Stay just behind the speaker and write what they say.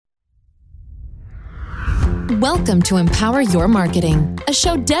Welcome to Empower Your Marketing, a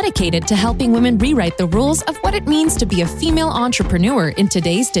show dedicated to helping women rewrite the rules of what it means to be a female entrepreneur in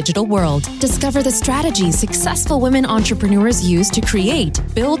today's digital world. Discover the strategies successful women entrepreneurs use to create,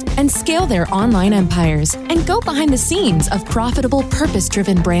 build, and scale their online empires, and go behind the scenes of profitable,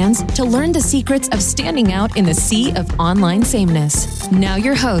 purpose-driven brands to learn the secrets of standing out in the sea of online sameness. Now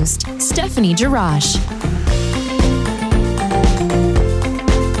your host, Stephanie Jarash.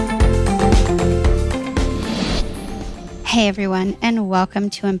 Hey everyone, and welcome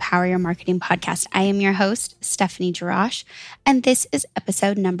to Empower Your Marketing Podcast. I am your host, Stephanie Jarash, and this is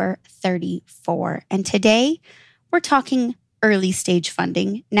episode number 34. And today we're talking early stage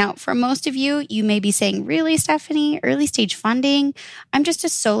funding. Now, for most of you, you may be saying, really, Stephanie, early stage funding? I'm just a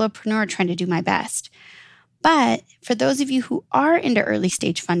solopreneur trying to do my best. But for those of you who are into early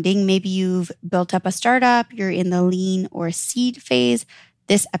stage funding, maybe you've built up a startup, you're in the lean or seed phase,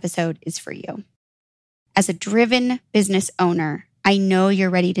 this episode is for you. As a driven business owner, I know you're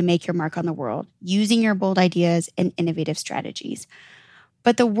ready to make your mark on the world using your bold ideas and innovative strategies.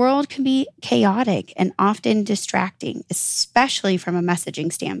 But the world can be chaotic and often distracting, especially from a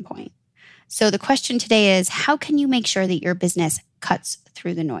messaging standpoint. So the question today is, how can you make sure that your business cuts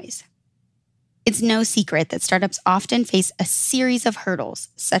through the noise? It's no secret that startups often face a series of hurdles,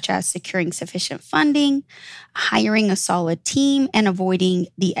 such as securing sufficient funding, hiring a solid team, and avoiding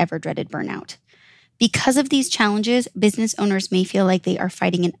the ever-dreaded burnout. Because of these challenges, business owners may feel like they are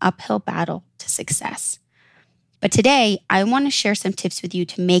fighting an uphill battle to success. But today, I want to share some tips with you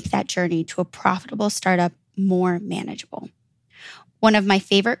to make that journey to a profitable startup more manageable. One of my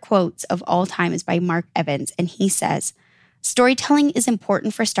favorite quotes of all time is by Mark Evans, and he says, "Storytelling is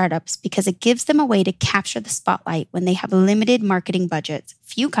important for startups because it gives them a way to capture the spotlight when they have limited marketing budgets,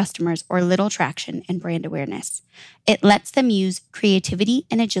 few customers, or little traction and brand awareness. It lets them use creativity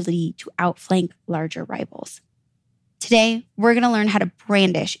and agility to outflank larger rivals." Today, we're going to learn how to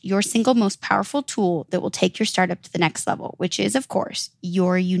brandish your single most powerful tool that will take your startup to the next level, which is, of course,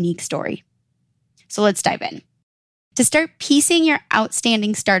 your unique story. So let's dive in. To start piecing your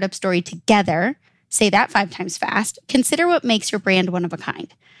outstanding startup story together, say that 5 times fast, consider what makes your brand one of a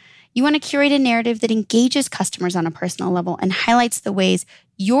kind. You want to curate a narrative that engages customers on a personal level and highlights the ways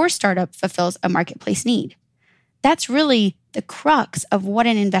your startup fulfills a marketplace need. That's really the crux of what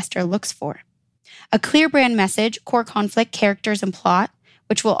an investor looks for. A clear brand message, core conflict, characters, and plot,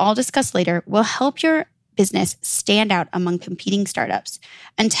 which we'll all discuss later, will help your business stand out among competing startups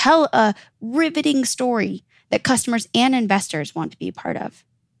and tell a riveting story that customers and investors want to be a part of.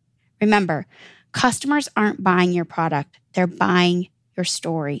 Remember, customers aren't buying your product, they're buying your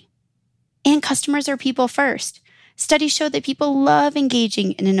story. And customers are people first. Studies show that people love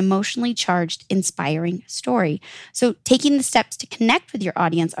engaging in an emotionally charged, inspiring story. So taking the steps to connect with your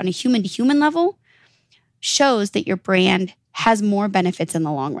audience on a human-to-human level shows that your brand has more benefits in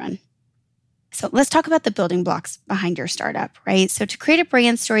the long run. So let's talk about the building blocks behind your startup, right? So to create a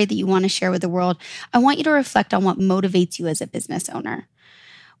brand story that you want to share with the world, I want you to reflect on what motivates you as a business owner.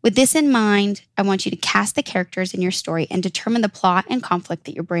 With this in mind, I want you to cast the characters in your story and determine the plot and conflict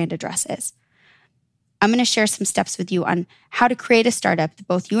that your brand addresses. I'm going to share some steps with you on how to create a startup that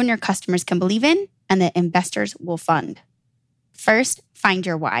both you and your customers can believe in and that investors will fund. First, find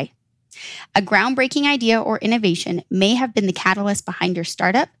your why. A groundbreaking idea or innovation may have been the catalyst behind your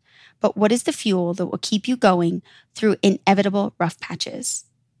startup, but what is the fuel that will keep you going through inevitable rough patches?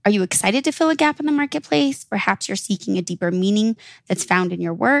 Are you excited to fill a gap in the marketplace? Perhaps you're seeking a deeper meaning that's found in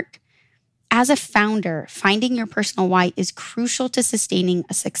your work. As a founder, finding your personal why is crucial to sustaining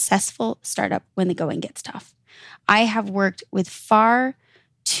a successful startup when the going gets tough. I have worked with far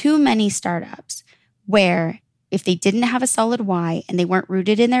too many startups where if they didn't have a solid why and they weren't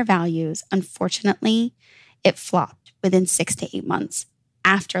rooted in their values, unfortunately, it flopped within 6 to 8 months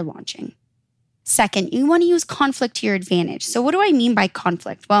after launching. Second, you want to use conflict to your advantage. So what do I mean by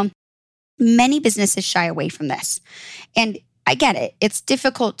conflict? Well, many businesses shy away from this. And I get it. It's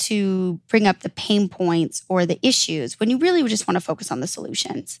difficult to bring up the pain points or the issues when you really just want to focus on the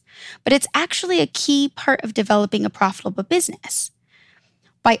solutions. But it's actually a key part of developing a profitable business.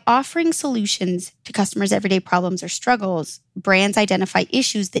 By offering solutions to customers' everyday problems or struggles, brands identify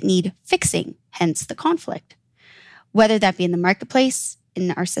issues that need fixing, hence the conflict. Whether that be in the marketplace,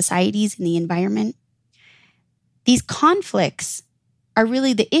 in our societies, in the environment. These conflicts are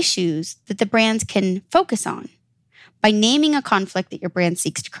really the issues that the brands can focus on. By naming a conflict that your brand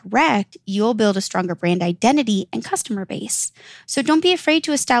seeks to correct, you'll build a stronger brand identity and customer base. So don't be afraid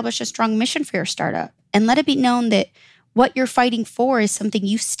to establish a strong mission for your startup and let it be known that what you're fighting for is something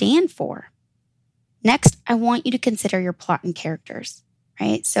you stand for. Next, I want you to consider your plot and characters,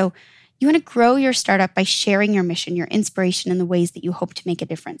 right? So You want to grow your startup by sharing your mission, your inspiration, and the ways that you hope to make a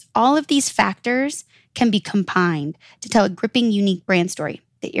difference. All of these factors can be combined to tell a gripping, unique brand story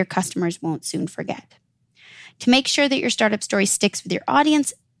that your customers won't soon forget. To make sure that your startup story sticks with your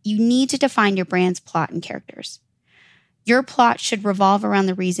audience, you need to define your brand's plot and characters. Your plot should revolve around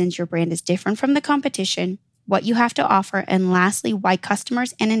the reasons your brand is different from the competition, what you have to offer, and lastly, why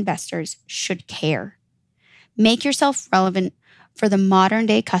customers and investors should care. Make yourself relevant for the modern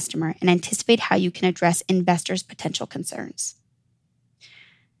day customer and anticipate how you can address investors' potential concerns.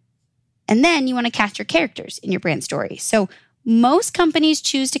 And then you want to cast your characters in your brand story. So most companies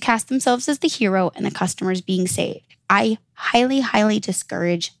choose to cast themselves as the hero and the customer is being saved. I highly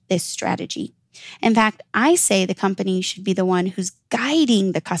discourage this strategy. In fact, I say the company should be the one who's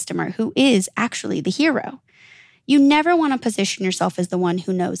guiding the customer, who is actually the hero. You never want to position yourself as the one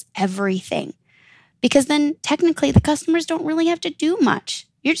who knows everything, because then technically the customers don't really have to do much.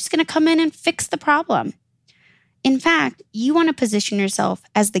 You're just going to come in and fix the problem. In fact, you want to position yourself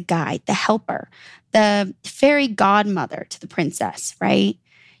as the guide, the helper, the fairy godmother to the princess, right?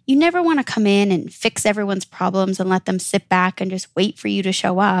 You never want to come in and fix everyone's problems and let them sit back and just wait for you to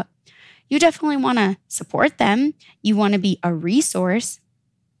show up. You definitely want to support them. You want to be a resource,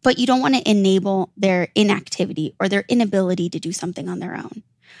 but you don't want to enable their inactivity or their inability to do something on their own.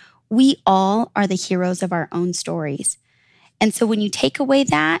 We all are the heroes of our own stories. And so when you take away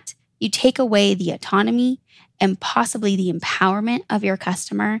that, you take away the autonomy and possibly the empowerment of your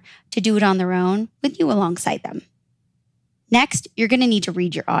customer to do it on their own with you alongside them. Next, you're going to need to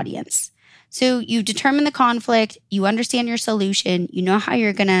read your audience. So you determine the conflict, you understand your solution, you know how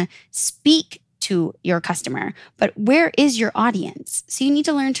you're going to speak to your customer, but where is your audience? So you need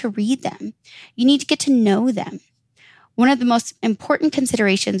to learn to read them. You need to get to know them. One of the most important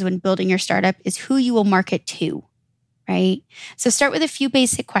considerations when building your startup is who you will market to, right? So start with a few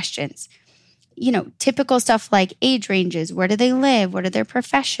basic questions. Typical stuff like age ranges, where do they live, what are their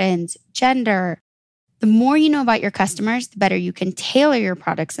professions, gender. The more you know about your customers, the better you can tailor your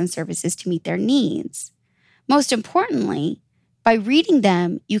products and services to meet their needs. Most importantly, by reading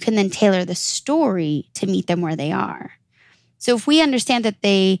them, you can then tailor the story to meet them where they are. So if we understand that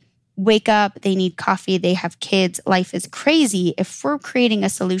they wake up, they need coffee, they have kids, life is crazy, if we're creating a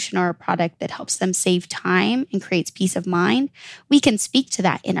solution or a product that helps them save time and creates peace of mind, we can speak to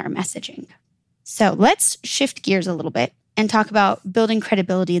that in our messaging. So let's shift gears a little bit and talk about building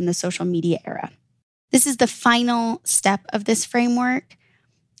credibility in the social media era. This is the final step of this framework,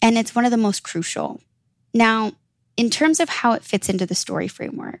 and it's one of the most crucial. Now, in terms of how it fits into the story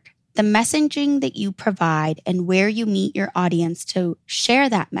framework, the messaging that you provide and where you meet your audience to share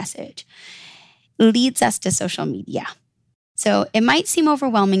that message leads us to social media. So it might seem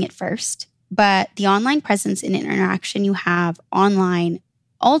overwhelming at first, but the online presence and interaction you have online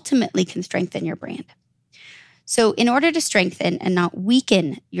ultimately can strengthen your brand. So in order to strengthen and not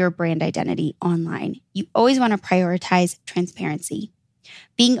weaken your brand identity online, you always want to prioritize transparency.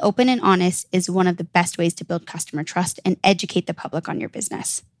 Being open and honest is one of the best ways to build customer trust and educate the public on your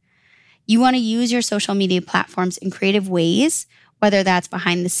business. You want to use your social media platforms in creative ways, whether that's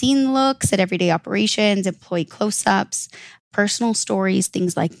behind the scene looks at everyday operations, employee close-ups, personal stories,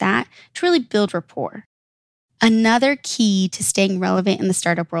 things like that, to really build rapport. Another key to staying relevant in the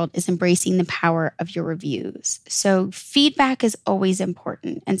startup world is embracing the power of your reviews. So feedback is always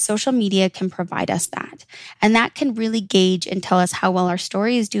important, and social media can provide us that. And that can really gauge and tell us how well our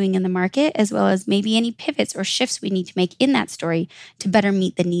story is doing in the market, as well as maybe any pivots or shifts we need to make in that story to better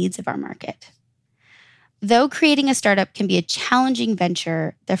meet the needs of our market. Though creating a startup can be a challenging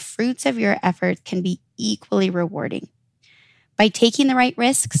venture, the fruits of your efforts can be equally rewarding. By taking the right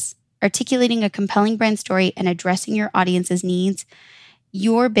risks, articulating a compelling brand story, and addressing your audience's needs,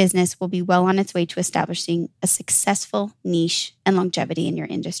 your business will be well on its way to establishing a successful niche and longevity in your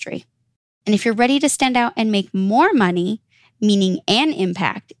industry. And if you're ready to stand out and make more money, meaning and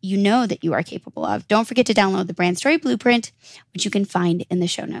impact, you know that you are capable of, don't forget to download the Brand Story Blueprint, which you can find in the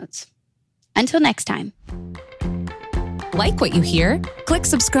show notes. Until next time. Like what you hear? Click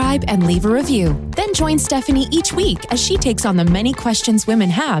subscribe and leave a review. Then join Stephanie each week as she takes on the many questions women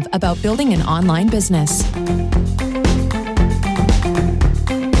have about building an online business.